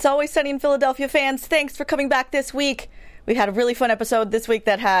It's Always Sunny in Philadelphia fans. Thanks for coming back this week. We had a really fun episode this week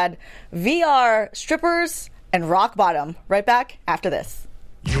that had VR, strippers, and rock bottom. Right back after this.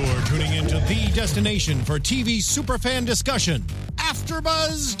 You're tuning into the destination for TV superfan discussion,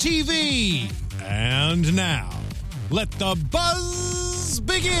 AfterBuzz TV. And now, let the buzz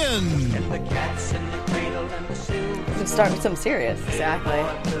begin. Let's start with something serious. Exactly.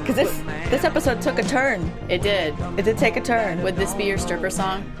 Because this episode took a turn. It did. It did take a turn. Would this be your stripper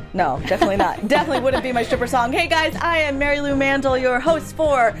song? No, definitely not. Definitely wouldn't be my stripper song. Hey guys, I am Mary Lou Mandel, your host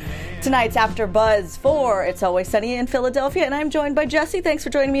for tonight's AfterBuzz for It's Always Sunny in Philadelphia, and I'm joined by Jessie. Thanks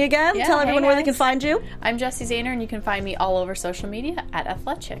for joining me again. Yeah, Tell everyone where they can find you. I'm Jessie Zahner, and you can find me all over social media at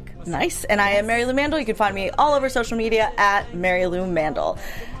Athletic. Nice. And I am Mary Lou Mandel. You can find me all over social media at Mary Lou Mandel.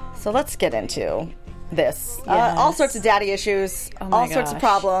 So let's get into this. Yes. All sorts of daddy issues, all sorts of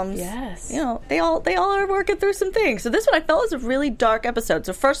problems. Yes. You know, they all are working through some things. So this one I felt was a really dark episode.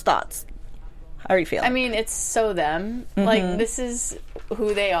 So first thoughts. How are you feeling? I mean, it's so them. Mm-hmm. Like, this is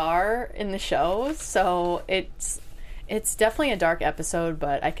who they are in the show. So it's definitely a dark episode,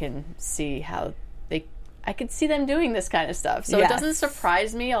 but I can see how I could see them doing this kind of stuff. So Yes. It doesn't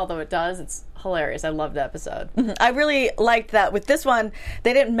surprise me, although it does. It's hilarious. I love the episode. I really liked that with this one,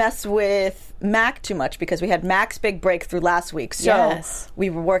 they didn't mess with Mac too much because we had Mac's big breakthrough last week. So Yes.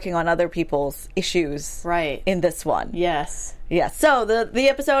 we were working on other people's issues Right. in this one. Yes. Yeah, so the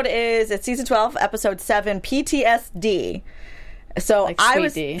episode it's season 12, episode 7, PTSD. So Like I Sweet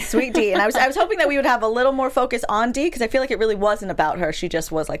was D. Sweet D, and I was hoping that we would have a little more focus on D because I feel like it really wasn't about her. She just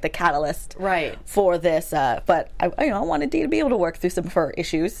was like the catalyst, Right. for this. But I wanted D to be able to work through some of her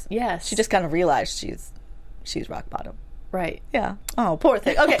issues. Yes. She just kind of realized she's rock bottom. Right. Yeah. Oh, poor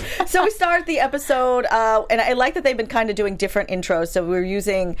thing. Okay, so we start the episode, and I like that they've been kind of doing different intros. So we were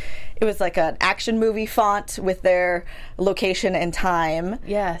using, it was like an action movie font with their location and time.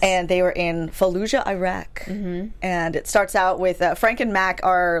 Yes. And they were in Fallujah, Iraq. Mm-hmm. And it starts out with Frank and Mac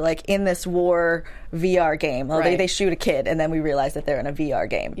are like in this war VR game. Well, Right. they shoot a kid, and then we realize that they're in a VR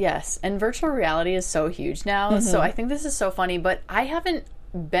game. Yes, and virtual reality is so huge now. So I think this is so funny, but I haven't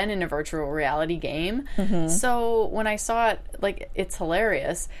been in a virtual reality game. So when I saw it, like, it's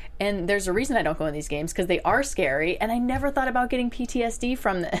hilarious. And there's a reason I don't go in these games because they are scary, and I never thought about getting PTSD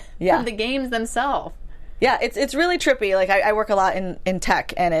from the from the games themselves. Yeah, it's really trippy. Like I work a lot in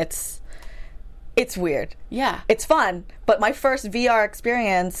tech, and it's weird. Yeah. It's fun, but my first VR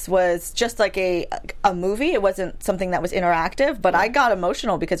experience was just like a movie. It wasn't something that was interactive, but I got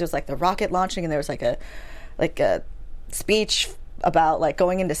emotional because it was like the rocket launching, and there was like a speech about like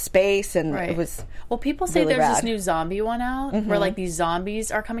going into space, and Right. it was Well, people say really there's rad. this new zombie one out where like these zombies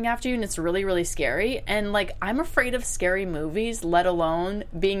are coming after you, and it's really, really scary. And like, I'm afraid of scary movies, let alone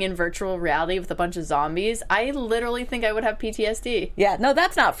being in virtual reality with a bunch of zombies. I literally think I would have PTSD. Yeah, no,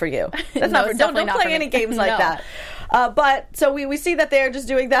 that's not for you. That's No, not for it's don't definitely not play for me. any games like No. that. But so we see that they're just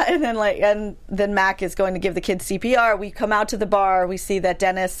doing that, and then Mac is going to give the kids CPR. We come out to the bar. We see that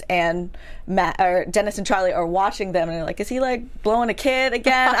Dennis and Charlie are watching them, and they're like, "Is he like blowing a kid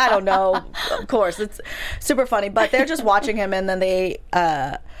again?" I don't know. Of course, it's super funny, but they're just watching him, and then they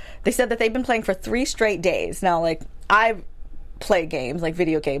said that they've been playing for 3 straight days. Now, like I play games, like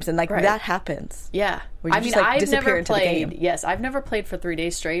video games, and like Right. that happens. Yeah. Where you I just, mean, like, I've disappear never into the played. game. Yes, I've never played for 3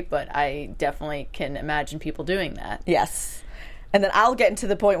 days straight, but I definitely can imagine people doing that. Yes. And then I'll get into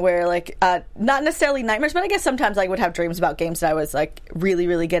the point where, like, not necessarily nightmares, but I guess sometimes I would have dreams about games that I was, like, really,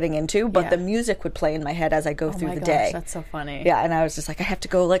 really getting into. But Yeah. the music would play in my head as I go Oh through my the gosh, day. that's so funny. Yeah, and I was just like, I have to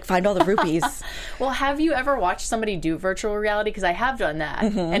go, like, find all the rupees. Well, have you ever watched somebody do virtual reality? Because I have done that,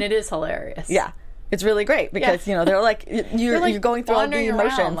 and it is hilarious. Yeah. It's really great because, Yeah. they're like, you're going through all the wandering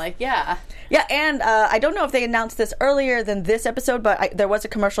emotions. around, like, yeah. Yeah, and I don't know if they announced this earlier than this episode, but there was a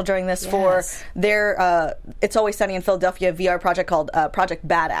commercial during this for Yes. their It's Always Sunny in Philadelphia VR project called Project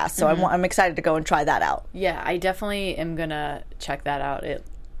Badass. So I'm excited to go and try that out. Yeah, I definitely am gonna check that out.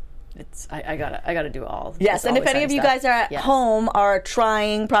 I gotta do all. Yes, this and if Always any of Sunny you stuff. guys are at Yes. home are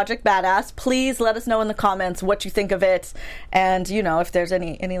trying Project Badass, please let us know in the comments what you think of it, and if there's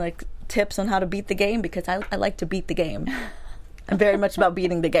any like tips on how to beat the game, because I like to beat the game. I'm very much about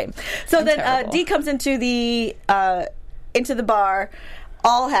beating the game. So then terrible. Dee comes into the bar,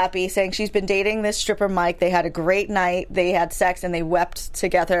 all happy, saying she's been dating this stripper Mike. They had a great night. They had sex and they wept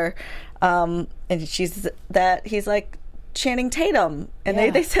together. And he's like Channing Tatum, and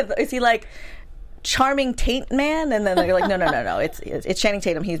Yeah. they said, is he like charming Tate man? And then they're like, no, it's Channing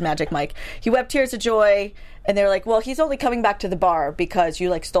Tatum. He's Magic Mike. He wept tears of joy. And they're like, well, he's only coming back to the bar because you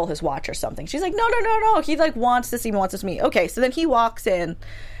like stole his watch or something. She's like, no. He like wants to see me. Okay, so then he walks in.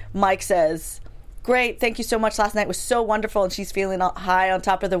 Mike says, great, thank you so much, last night was so wonderful, and she's feeling all high on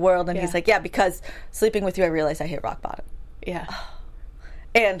top of the world, and he's like, yeah, because sleeping with you I realized I hit rock bottom. Yeah.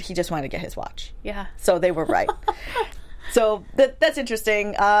 And he just wanted to get his watch. Yeah. So they were right. So that's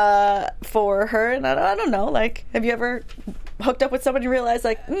interesting for her, and I don't know, like, have you ever hooked up with somebody and realized,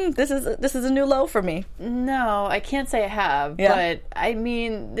 like, this is a new low for me? No, I can't say I have, but I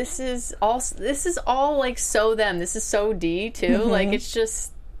mean, this is all like so them. This is so D too. Like, it's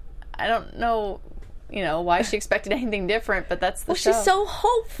just, I don't know, why she expected anything different, but that's the show. She's so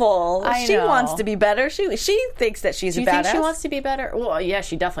hopeful. She wants to be better. She thinks that she's a badass. Do you think she wants to be better? Well, yeah,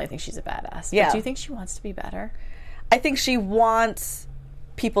 she definitely thinks she's a badass. Yeah. But do you think she wants to be better? I think she wants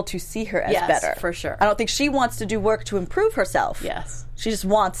people to see her as better. For sure. I don't think she wants to do work to improve herself. Yes. She just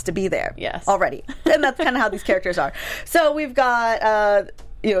wants to be there. Yes. Already. And that's kind of how these characters are. So we've got,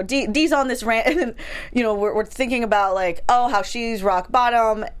 Dee's on this rant, and, we're thinking about, like, how she's rock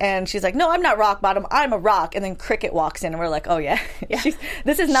bottom, and she's like, no, I'm not rock bottom, I'm a rock. And then Cricket walks in, and we're like, oh, yeah.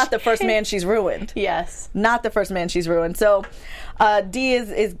 This is not the first man she's ruined. Yes. Not the first man she's ruined. So Dee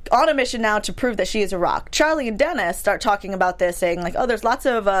is on a mission now to prove that she is a rock. Charlie and Dennis start talking about this, saying, like, there's lots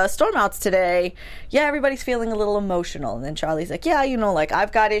of storm outs today. Yeah, everybody's feeling a little emotional. And then Charlie's like, yeah, like,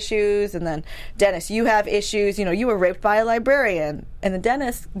 I've got issues. And then, Dennis, you have issues. You were raped by a librarian. And then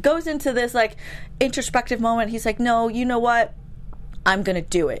Dennis goes into this, like, introspective moment. He's like, no, you know what? I'm going to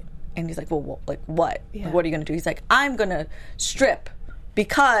do it. And he's like, well, like, what? Yeah. Like, what are you going to do? He's like, I'm going to strip.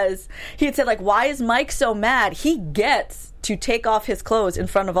 Because he had said, like, why is Mike so mad? He gets to take off his clothes in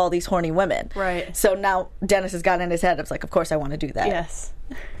front of all these horny women. Right. So now Dennis has gotten in his head. It's like, of course I want to do that. Yes.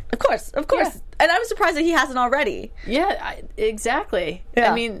 Of course. Yeah. And I was surprised that he hasn't already. Yeah, exactly.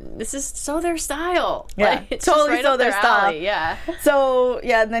 Yeah. I mean, this is so their style. Yeah, like, it's totally just right so up their style. alley. Yeah. So,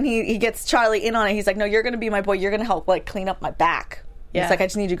 yeah, and then he gets Charlie in on it. He's like, no, you're going to be my boy. You're going to help, like, clean up my back. Yeah. It's like, I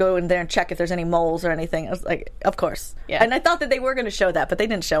just need you to go in there and check if there's any moles or anything. I was like, of course. Yeah. And I thought that they were going to show that, but they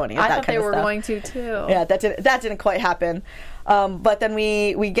didn't show any of that kind of stuff. I thought they were going to, too. Yeah, that didn't quite happen. But then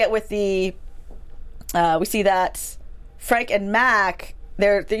we get with we see that Frank and Mac,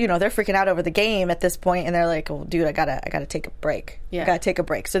 they're freaking out over the game at this point, and they're like, well, dude, I gotta take a break. Yeah. I gotta take a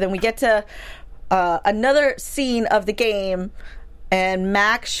break. So then we get to another scene of the game, and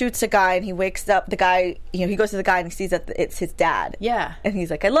Mac shoots a guy, and he wakes up the guy. He goes to the guy and he sees that it's his dad. Yeah, and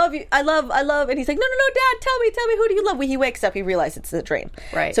he's like, I love you, I love, and he's like, no, Dad, tell me, who do you love? He wakes up, he realizes it's a dream.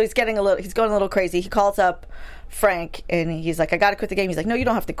 Right. So he's going a little crazy. He calls up Frank, and he's like, I gotta quit the game. He's like, no, you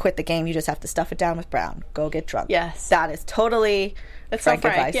don't have to quit the game. You just have to stuff it down with Brown. Go get drunk. Yes, that is totally Frank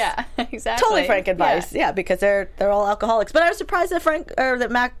advice. Yeah, exactly. Totally Frank advice. Yeah, because they're all alcoholics. But I was surprised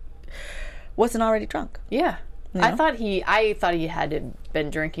that Mac wasn't already drunk. Yeah. I thought he had been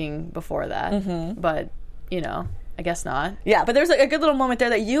drinking before that, but I guess not. Yeah, but there's a good little moment there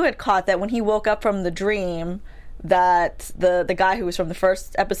that you had caught, that when he woke up from the dream, that the guy who was from the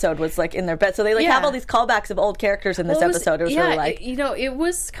first episode was like in their bed. So they have all these callbacks of old characters in this episode. It was really like, it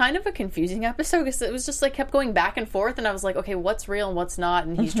was kind of a confusing episode because it was just like kept going back and forth, and I was like, okay, what's real and what's not?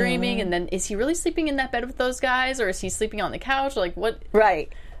 And he's dreaming, and then is he really sleeping in that bed with those guys, or is he sleeping on the couch? Like, what?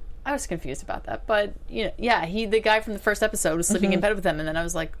 Right. I was confused about that, but the guy from the first episode was sleeping in bed with them, and then I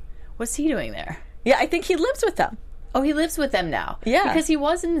was like, what's he doing there? Yeah, I think he lives with them. Oh, he lives with them now. Yeah, because he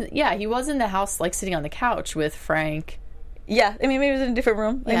was in the house, like sitting on the couch with Frank. Yeah, I mean, maybe he was in a different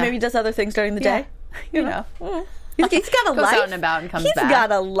room. Like, maybe he does other things during the day. You know. He's got a Goes life. Out and about and comes back. He's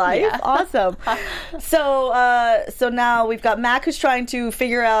got a life. Yeah. Awesome. So now we've got Mac, who's trying to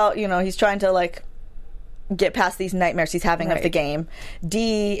figure out. He's trying to like get past these nightmares he's having of the game.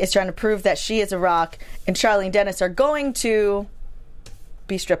 Dee is trying to prove that she is a rock, and Charlie and Dennis are going to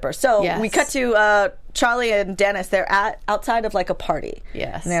be strippers. So we cut to Charlie and Dennis. They're outside of like a party.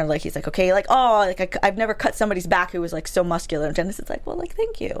 Yes, and they're like, he's like, okay, like, oh, like I've never cut somebody's back who was like so muscular. And Dennis is like, well, like,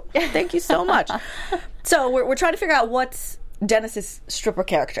 thank you so much. So we're trying to figure out what's Dennis's stripper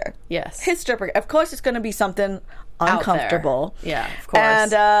character. Yes, his stripper. Of course, it's going to be something uncomfortable. Yeah, of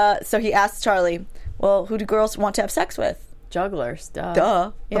course. And so he asks Charlie, well, who do girls want to have sex with? Jugglers.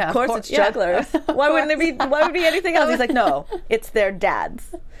 Duh. Yeah, of course it's jugglers. Why wouldn't it be? Why would it be anything else? He's like, no, it's their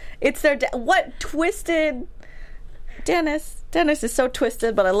dads. It's their dad. What twisted Dennis? Dennis is so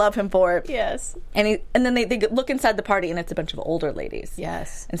twisted, but I love him for it. Yes. And then they look inside the party, and it's a bunch of older ladies.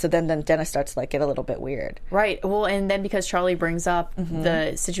 Yes. And so then Dennis starts to like get a little bit weird. Right. Well, and then because Charlie brings up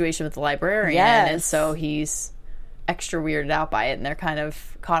the situation with the librarian, and so he's. extra weirded out by it, and they're kind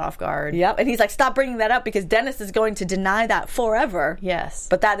of caught off guard. Yep. And he's like, stop bringing that up because Dennis is going to deny that forever. Yes.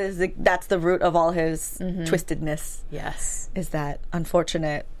 But that's the root of all his twistedness. Yes. Is that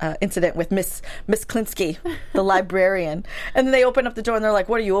unfortunate incident with Miss Klinsky, the librarian. And then they open up the door and they're like,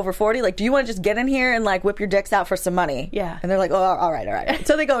 what are you, over 40? Like, do you want to just get in here and like whip your dicks out for some money? Yeah. And they're like, oh, all right.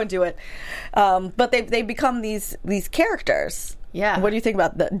 So they go and do it. But they become these characters. Yeah. What do you think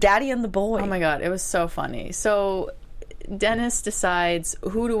about the daddy and the boy? Oh my God, it was so funny. So Dennis decides,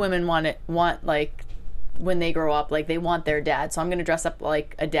 who do women want like when they grow up? Like, they want their dad, so I'm going to dress up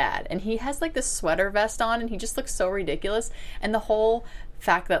like a dad. And he has like this sweater vest on, and he just looks so ridiculous. And the whole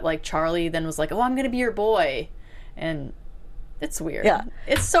fact that like Charlie then was like, oh, I'm going to be your boy, and it's weird. Yeah,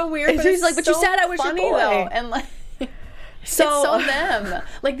 it's so weird. But he's like, but you said I was your boy, though. And like, so, it's so them.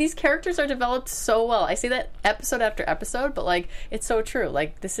 Like, these characters are developed so well. I say that episode after episode, but like, it's so true.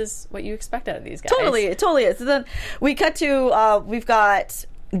 Like, this is what you expect out of these guys. Totally, it totally is. So then we cut to we've got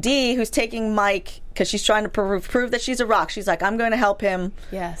Dee, who's taking Mike because she's trying to prove that she's a rock. She's like, I'm going to help him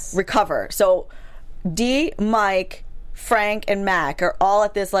recover. So Dee, Mike, Frank, and Mac are all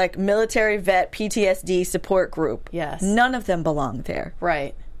at this like military vet PTSD support group. Yes. None of them belong there.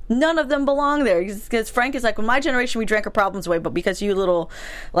 Right. None of them belong there because Frank is like, well, my generation, we drank our problems away, but because you little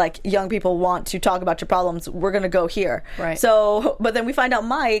like young people want to talk about your problems, we're going to go here. Right. So, but then we find out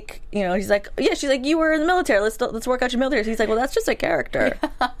Mike, you know, he's like, yeah, she's like, you were in the military. Let's work out your military. So he's like, well, that's just a character.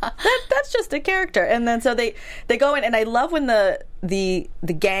 That's just a character. And then so they go in, and I love when the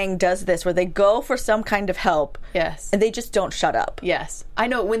gang does this where they go for some kind of help. Yes. And they just don't shut up. Yes. I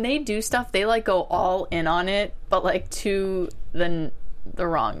know when they do stuff, they like go all in on it, but like to the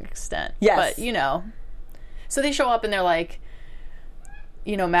wrong extent. Yes. But, you know. So they show up and they're like,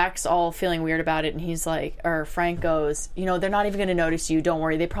 you know, Mac's all feeling weird about it, and he's like, or Frank goes, you know, they're not even going to notice you. Don't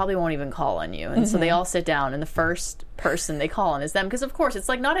worry. They probably won't even call on you. And so they all sit down, and the first person they call on is them. Because, of course, it's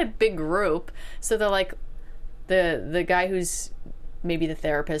like not a big group. So they're like, the guy who's maybe the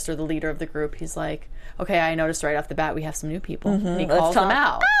therapist or the leader of the group, he's like, okay, I noticed right off the bat we have some new people. And he calls them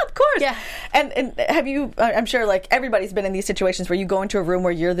out. Ah, of course. Yeah. And have you, I'm sure like everybody's been in these situations where you go into a room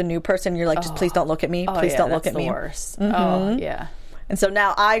where you're the new person, you're like, just please don't look at me. Please don't look at me. Oh, that's the worst. Oh, yeah. And so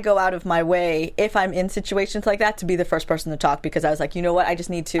now I go out of my way, if I'm in situations like that, to be the first person to talk, because I was like, you know what, I just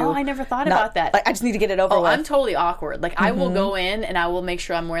need to... Oh, I never thought about that. Like, I just need to get it over with. I'm totally awkward. Like, I will go in and I will make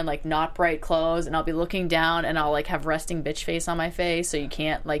sure I'm wearing, like, not bright clothes, and I'll be looking down, and I'll, like, have resting bitch face on my face, so you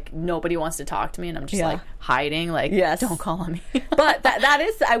can't, like, nobody wants to talk to me, and I'm just, like, hiding, like, don't call on me. But that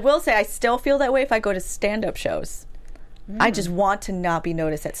is, I will say, I still feel that way if I go to stand-up shows. I just want to not be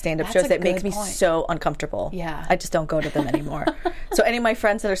noticed at stand-up shows. That makes me so uncomfortable. Yeah. I just don't go to them anymore. So any of my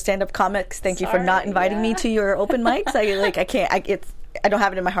friends that are stand-up comics, thank you for not inviting me to your open mics. I can't. I don't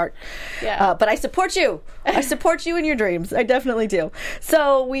have it in my heart. Yeah. But I support you. I support you in your dreams. I definitely do.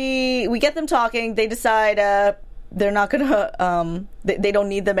 So we get them talking. They decide they're not going to, they don't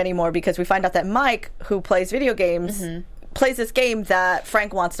need them anymore, because we find out that Mike, who plays video games, plays this game that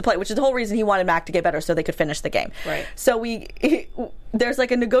Frank wants to play, which is the whole reason he wanted Mac to get better, so they could finish the game. Right. So there's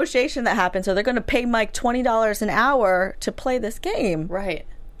like a negotiation that happens. So they're going to pay Mike $20 an hour to play this game. Right.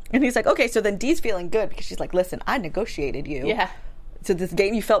 And he's like, okay. So then Dee's feeling good because she's like, listen, I negotiated you. Yeah. So this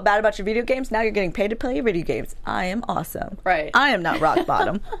game, you felt bad about your video games. Now you're getting paid to play your video games. I am awesome. Right. I am not rock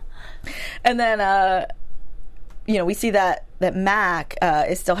bottom. And then, you know, we see that Mac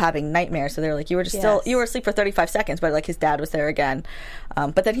is still having nightmares. So they're like, you were asleep for 35 seconds, but like his dad was there again.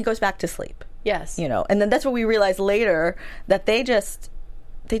 But then he goes back to sleep. Yes. You know, and then that's what we realize later, that they just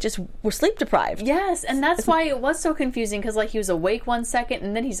were sleep deprived. Yes, and that's why it was so confusing, because like he was awake 1 second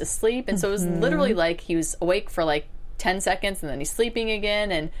and then he's asleep, and so it was literally like he was awake for like 10 seconds and then he's sleeping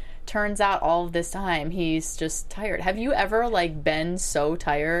again, and turns out all of this time he's just tired. Have you ever like been so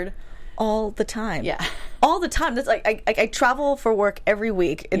tired? All the time. Yeah. All the time. That's like I travel for work every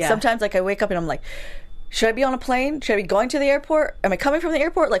week, and sometimes like I wake up and I'm like, should I be on a plane? Should I be going to the airport? Am I coming from the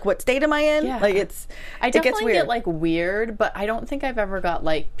airport? Like, what state am I in? Yeah. Like, I definitely it gets weird. get like weird, but I don't think I've ever got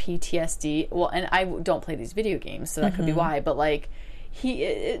like PTSD. Well, and I don't play these video games, so that could be why. But like,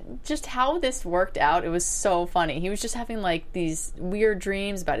 just how this worked out, it was so funny. He was just having like these weird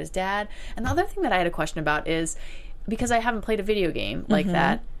dreams about his dad. And the other thing that I had a question about is, because I haven't played a video game like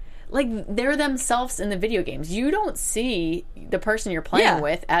that, like, they're themselves in the video games. You don't see the person you're playing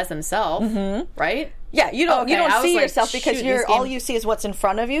with as themselves, right? Yeah, you don't see like, yourself, because all you see is what's in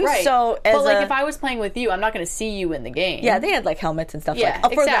front of you. Right. So, but like if I was playing with you, I'm not going to see you in the game. Yeah, they had like helmets and stuff. Yeah,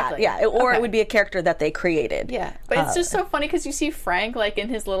 like, for exactly. that. Yeah, or it would be a character that they created. Yeah, but it's just so funny because you see Frank like in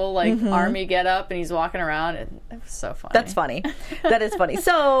his little like army getup, and he's walking around, and it was so funny. That's funny. That is funny.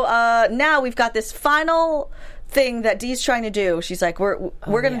 So now we've got this final thing that Dee's trying to do. She's like, we're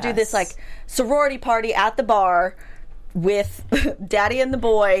going to do this like sorority party at the bar with Daddy and the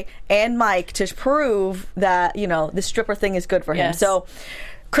boy and Mike to prove that, you know, the stripper thing is good for him. Yes. So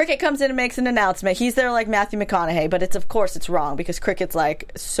Cricket comes in and makes an announcement. He's there like Matthew McConaughey, but it's wrong because Cricket's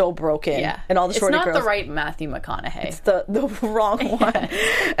like so broken. Yeah. And all the sorority girls. It's not the right Matthew McConaughey. It's the wrong one.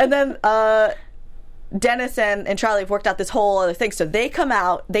 And then Dennis and Charlie have worked out this whole other thing. So they come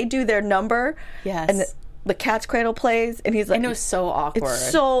out, they do their number. Yes. And the Cat's Cradle plays, and he's like... And it was so awkward.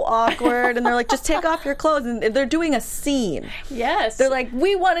 It's so awkward. And they're like, just take off your clothes. And they're doing a scene. Yes. They're like,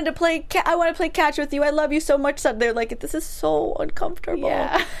 I want to play catch with you. I love you so much. So they're like, this is so uncomfortable.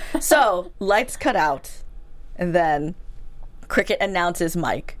 Yeah. So, lights cut out. And then Cricket announces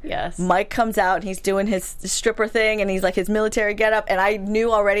Mike. Yes. Mike comes out, and he's doing his stripper thing, and he's like his military getup. And I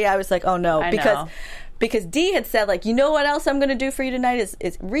knew already, I was like, oh no. Because Dee had said, like, you know what else I'm going to do for you tonight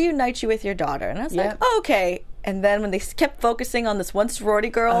is reunite you with your daughter. And I was like, oh, okay. And then when they kept focusing on this one sorority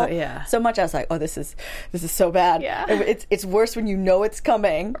girl so much, I was like, oh, this is so bad. Yeah. It's worse when you know it's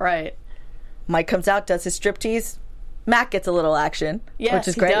coming. Right. Mike comes out, does his striptease. Mac gets a little action, which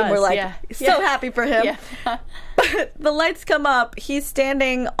is great. Does. And we're like, so happy for him. Yeah. But the lights come up. He's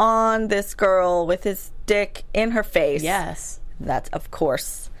standing on this girl with his dick in her face. Yes. That's, of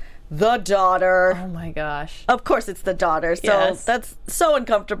course, the daughter. Oh my gosh. Of course it's the daughter. So that's so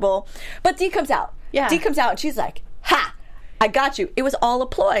uncomfortable. But Dee comes out. Yeah. Dee comes out and she's like, ha! I got you. It was all a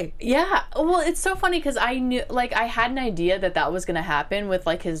ploy. Yeah. Well, it's so funny because I knew, like, I had an idea that was going to happen with,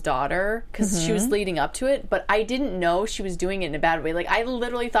 like, his daughter because she was leading up to it, but I didn't know she was doing it in a bad way. Like, I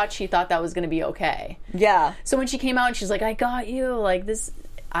literally thought she thought that was going to be okay. Yeah. So when she came out and she's like, I got you, like, this,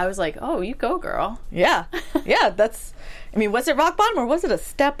 I was like, oh, you go, girl. Yeah. Yeah, I mean, was it rock bottom or was it a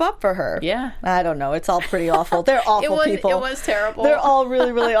step up for her? Yeah. I don't know. It's all pretty awful. They're awful people. It was terrible. They're all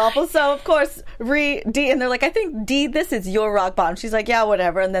really, really awful. So, of course, Dee, and they're like, I think, Dee, this is your rock bottom. She's like, yeah,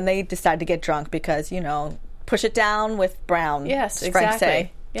 whatever. And then they decide to get drunk because, you know, push it down with Brown. Yes, exactly. Frank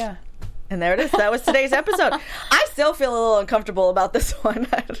say. Yeah. And there it is. That was today's episode. I still feel a little uncomfortable about this one.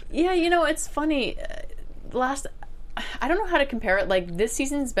 Yeah, you know, it's funny. I don't know how to compare it. Like, this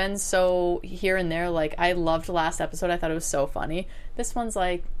season's been so here and there. Like, I loved last episode. I thought it was so funny. This one's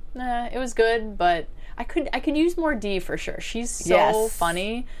like, it was good, but I could use more Dee for sure. She's so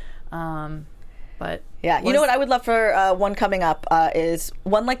funny. But yeah, you know what I would love for one coming up is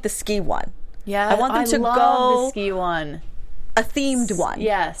one like the ski one. Yeah, I want them to love go the ski one. A themed one.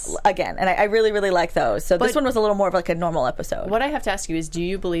 Yes. Again. And I really, really like those. So this one was a little more of like a normal episode. What I have to ask you is, do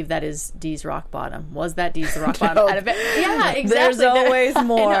you believe that is Dee's rock bottom? Was that Dee's rock bottom? Yeah, exactly. There's always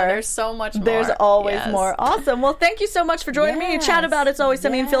more. I know, there's so much more. There's always more. Awesome. Well, thank you so much for joining me to chat about It's Always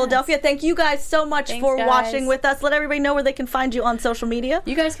Sunny in Philadelphia. Thank you guys so much for watching with us. Let everybody know where they can find you on social media.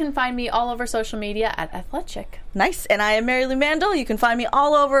 You guys can find me all over social media at Athletic. Nice. And I am Mary Lou Mandel. You can find me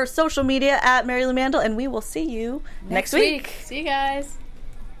all over social media at Mary Lou Mandel. And we will see you next week. See you guys.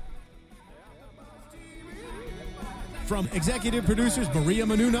 From executive producers Maria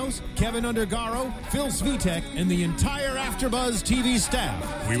Menounos, Kevin Undergaro, Phil Svitek, and the entire AfterBuzz TV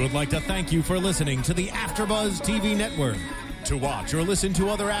staff, we would like to thank you for listening to the AfterBuzz TV network. To watch or listen to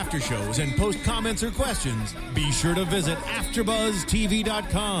other after shows and post comments or questions, be sure to visit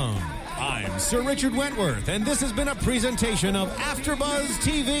AfterBuzzTV.com. I'm Sir Richard Wentworth, and this has been a presentation of AfterBuzz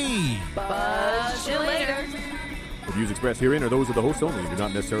TV. Buzz you later. The views expressed herein are those of the hosts only and do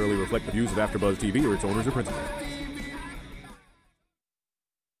not necessarily reflect the views of AfterBuzz TV or its owners or principals.